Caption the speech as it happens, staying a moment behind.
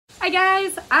Hi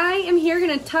guys, I am here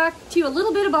going to talk to you a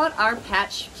little bit about our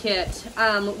patch kit.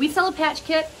 We sell a patch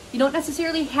kit. You don't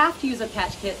necessarily have to use a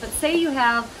patch kit, but say you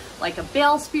have like a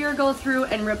bale spear go through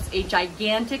and rips a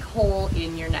gigantic hole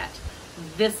in your net.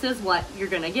 This is what you're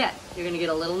going to get. You're going to get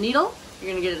a little needle, you're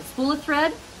going to get a spool of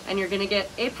thread, and you're going to get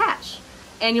a patch.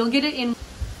 And you'll get it in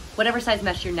whatever size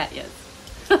mesh your net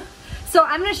is. So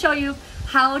I'm going to show you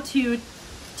how to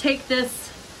take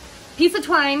this piece of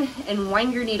twine and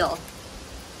wind your needle.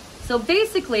 So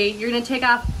basically, you're going to take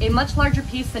off a much larger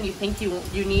piece than you think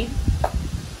you need,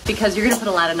 because you're going to put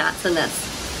a lot of knots in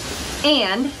this.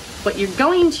 And what you're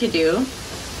going to do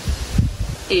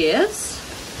is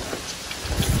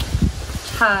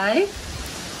tie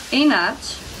a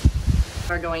knot.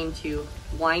 We're going to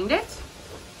wind it,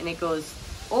 and it goes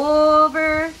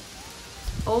over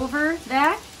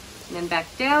that, and then back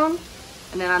down,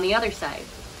 and then on the other side.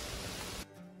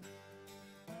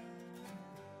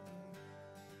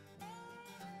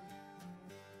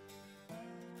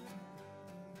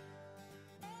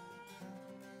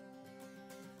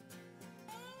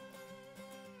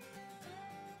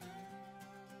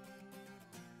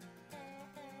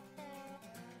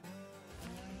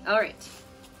 All right,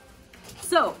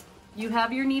 so you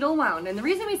have your needle wound, and the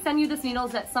reason we send you this needle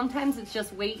is that sometimes it's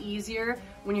just way easier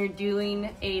when you're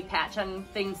doing a patch on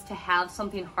things to have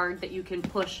something hard that you can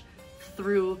push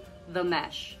through the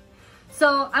mesh.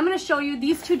 So I'm going to show you,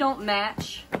 these two don't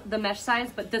match the mesh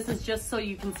size, but this is just so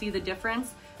you can see the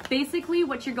difference. Basically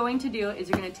what you're going to do is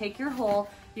you're going to take your hole,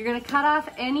 you're going to cut off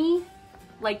any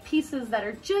like pieces that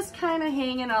are just kind of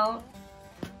hanging out.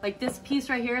 Like this piece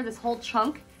right here, this whole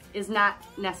chunk is not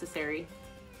necessary.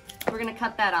 We're gonna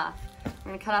cut that off.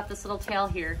 We're gonna cut off this little tail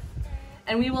here.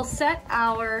 And we will set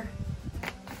our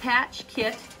patch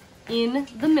kit in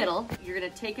the middle. You're gonna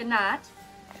take a knot,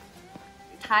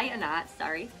 tie a knot,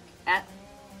 sorry, at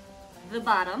the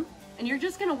bottom, and you're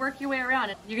just gonna work your way around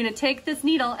it. You're gonna take this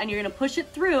needle and you're gonna push it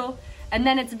through, and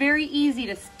then it's very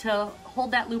easy to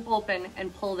hold that loop open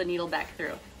and pull the needle back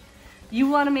through. You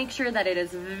wanna make sure that it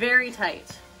is very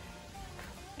tight.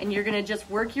 And you're gonna just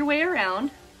work your way around.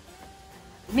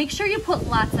 Make sure you put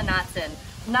lots of knots in.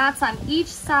 Knots on each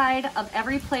side of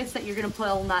every place that you're gonna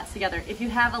pull knots together. If you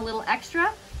have a little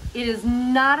extra, it is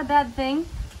not a bad thing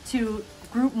to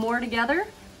group more together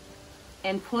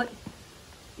and put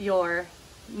your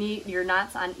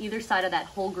knots on either side of that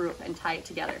whole group and tie it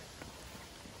together.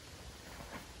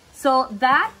 So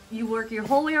that, you work your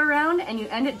whole way around and you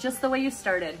end it just the way you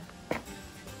started.